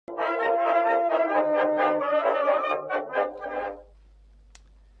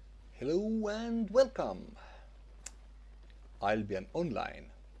And welcome, Albion Online.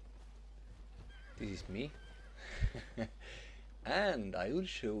 This is me and I will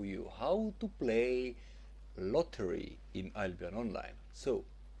show you how to play lottery in Albion Online. So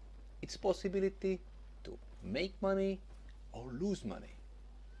it's possibility to make money or lose money.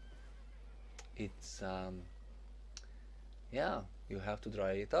 It's yeah, you have to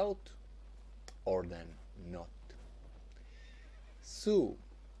try it out or then not. So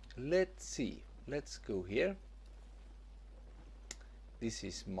let's see, let's go here. This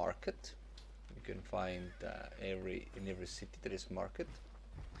is market. You can find in every city there is market,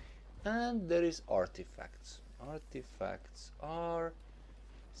 and there is artifacts. Artifacts are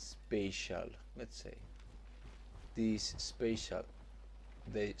spatial, let's say these spatial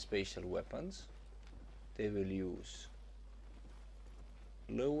weapons. They will use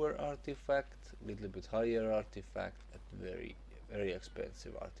lower artifact, little bit higher artifact, at very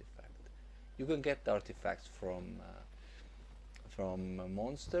expensive artifact. You can get artifacts from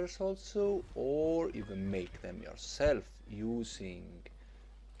monsters also, or you can make them yourself using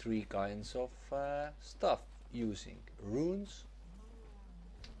three kinds of stuff. Using runes,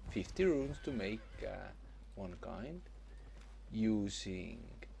 50 runes to make one kind, using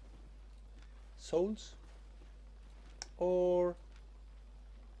souls, or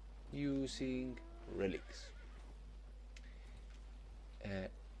using relics.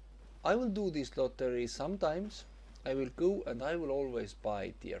 I will do this lottery sometimes. I will go and I will always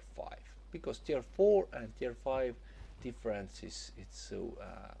buy tier 5, because tier 4 and tier 5 difference is so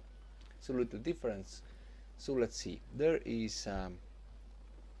little difference. So let's see, there is a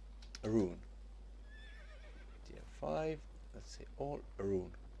rune, tier 5, let's say all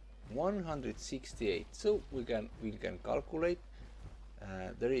rune 168. So we can calculate.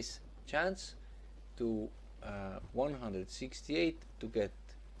 There is chance to 168 to get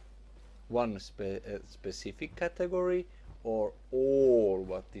one specific category, or all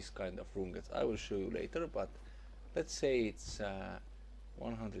what this kind of rune gets. I will show you later, but let's say it's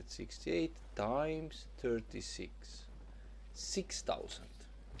 168 times 36, 6,000.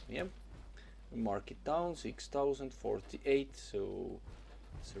 Yeah, we mark it down, 6,048. So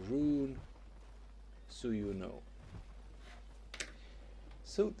it's a rune, so you know.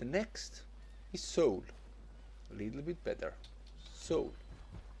 So the next is soul, a little bit better. Soul,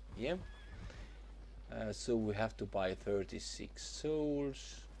 yeah. So we have to buy 36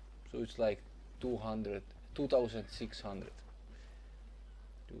 souls, so it's like 2,600.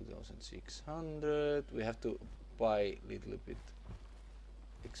 We have to buy a little bit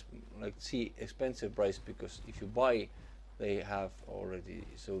expensive price, because if you buy, they have already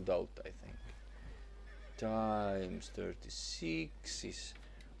sold out, I think. Times 36 is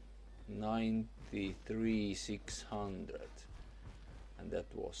 93,600, and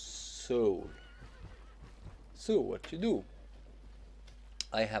that was soul. So what you do,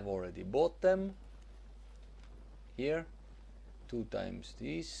 I have already bought them here, 2 times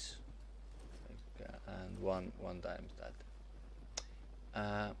this, and one times that.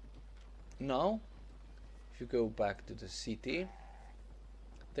 Now if you go back to the city,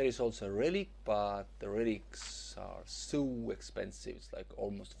 there is also a relic, but the relics are so expensive. It's like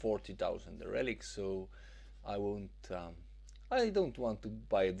almost 40,000 the relics, so I won't I don't want to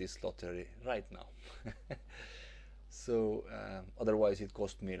buy this lottery right now. So otherwise it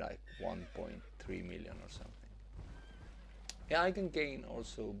cost me like 1.3 million or something. Yeah, I can gain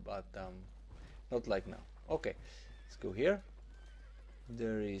also, but not like now. Okay, let's go here.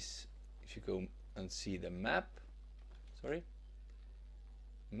 There is, if you go and see the map,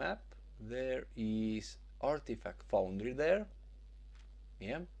 there is artifact foundry there.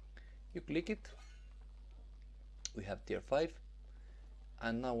 Yeah, you click it. We have tier 5,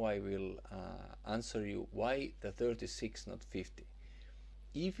 and now I will answer you why the 36, not 50.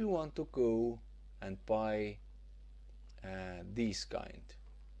 If you want to go and buy these kind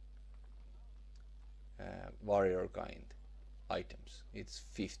warrior kind items, it's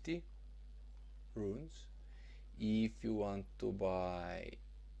 50 runes. If you want to buy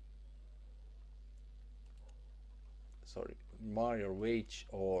warrior wage,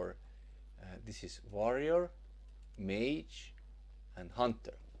 or this is warrior, mage and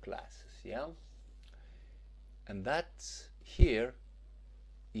hunter classes, yeah, and that's here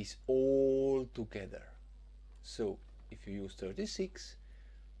is all together. So if you use 36,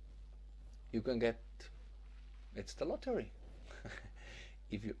 you can get, it's the lottery.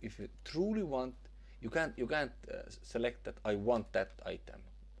 if you truly want, you can't select that I want that item,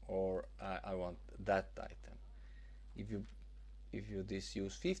 or I want that item. If you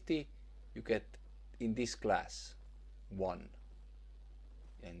use 50, you get in this class 1.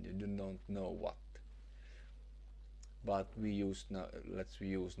 and you do not know what. But we use now, let's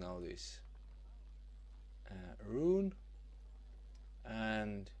use now this rune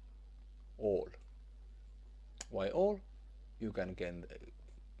and all. Why all? You can get,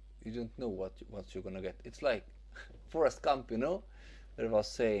 you don't know what you're gonna get. It's like Forrest Gump, you know, there was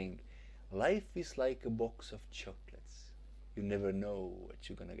saying, life is like a box of chocolates. You never know what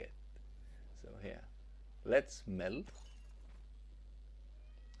you're gonna get. So here, let's meld.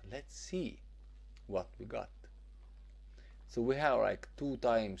 Let's see what we got. So we have like 2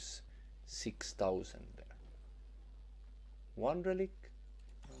 times 6,000 there. One relic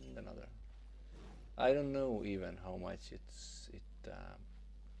and another. I don't know even how much it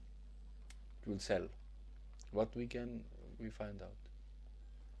will sell. What we find out.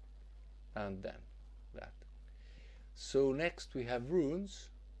 And then that. So next we have runes.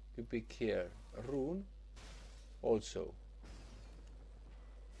 You pick here a rune. Also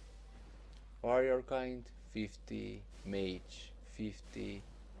warrior kind 50, mage 50,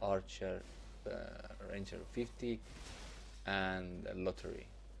 archer, ranger 50, and a lottery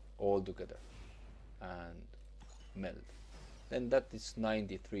all together and meld. Then that is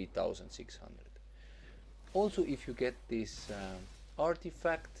 93,600. Also, if you get this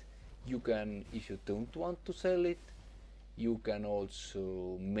artifact, you can, if you don't want to sell it, you can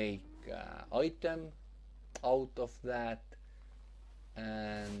also make item out of that,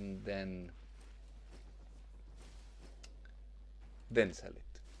 and then sell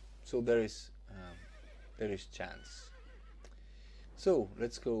it. So there is chance. So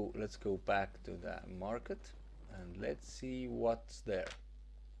let's go back to the market and let's see what's there.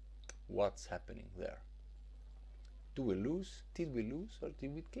 What's happening there? Do we lose? Did we lose or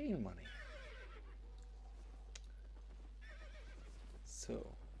did we gain money? So,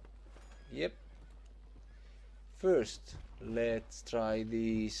 yep. First, let's try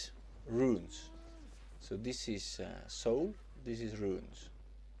these runes. So this is soul, this is runes.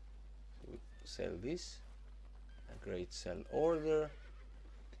 So sell this. A great sell order.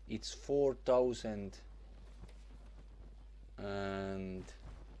 It's 4,000 and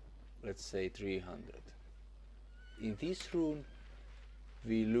let's say 300. In this rune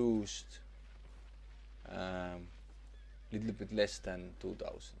we lost little bit less than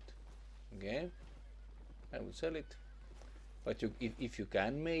 2,000. Okay, I will sell it. But if you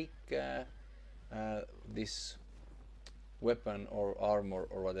can make this weapon or armor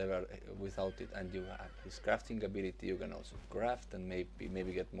or whatever without it, and you have this crafting ability, you can also craft and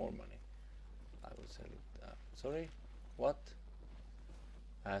maybe get more money. I will sell it. Sorry, what?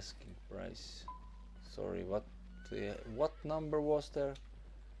 Asking price. Sorry, what number was there?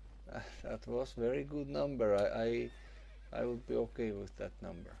 That was very good number. I would be okay with that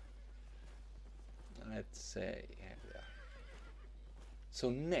number. Let's say here we are. So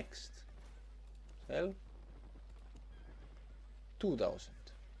next, sell 2,000.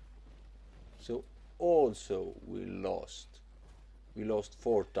 So also we lost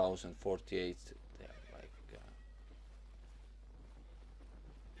 4,048 there.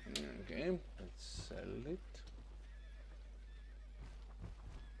 Okay, let's sell it.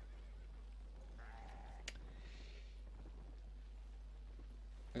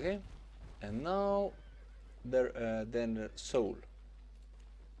 Okay, and now then soul,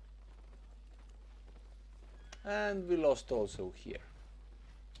 and we lost also here.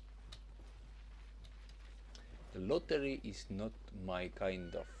 The lottery is not my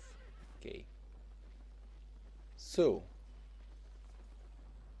kind of game. So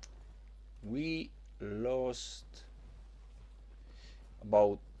we lost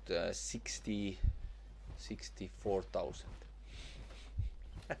about 64,000.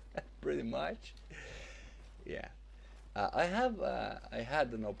 Pretty much, yeah. I had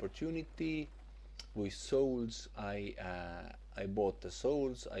an opportunity with souls. I bought the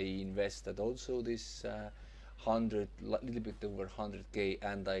souls. I invested also this little bit over 100k,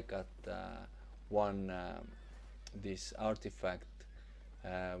 and I got this artifact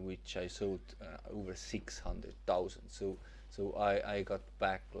which I sold over 600,000. So I got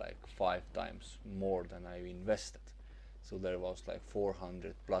back like 5 times more than I invested. So there was like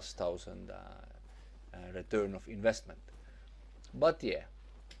 400 plus thousand return of investment. But yeah,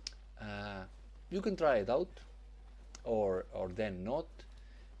 you can try it out, or then not.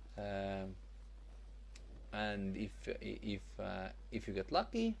 And if you get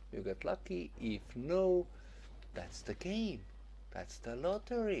lucky, you get lucky. If no, that's the game. That's the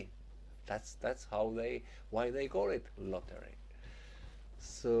lottery. That's why they call it lottery.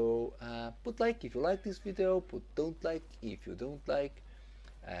 So put like if you like this video, put don't like if you don't like.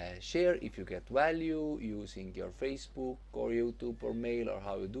 Share if you get value using your Facebook or YouTube or mail or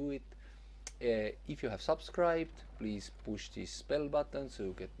how you do it. If you have subscribed, please push this bell button so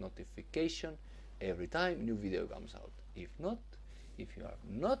you get notification every time new video comes out. If not, if you are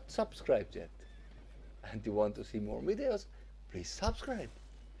not subscribed yet and you want to see more videos, please subscribe.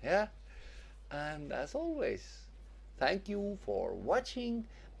 Yeah, and as always, thank you for watching,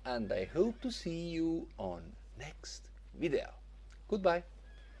 and I hope to see you on next video. Goodbye.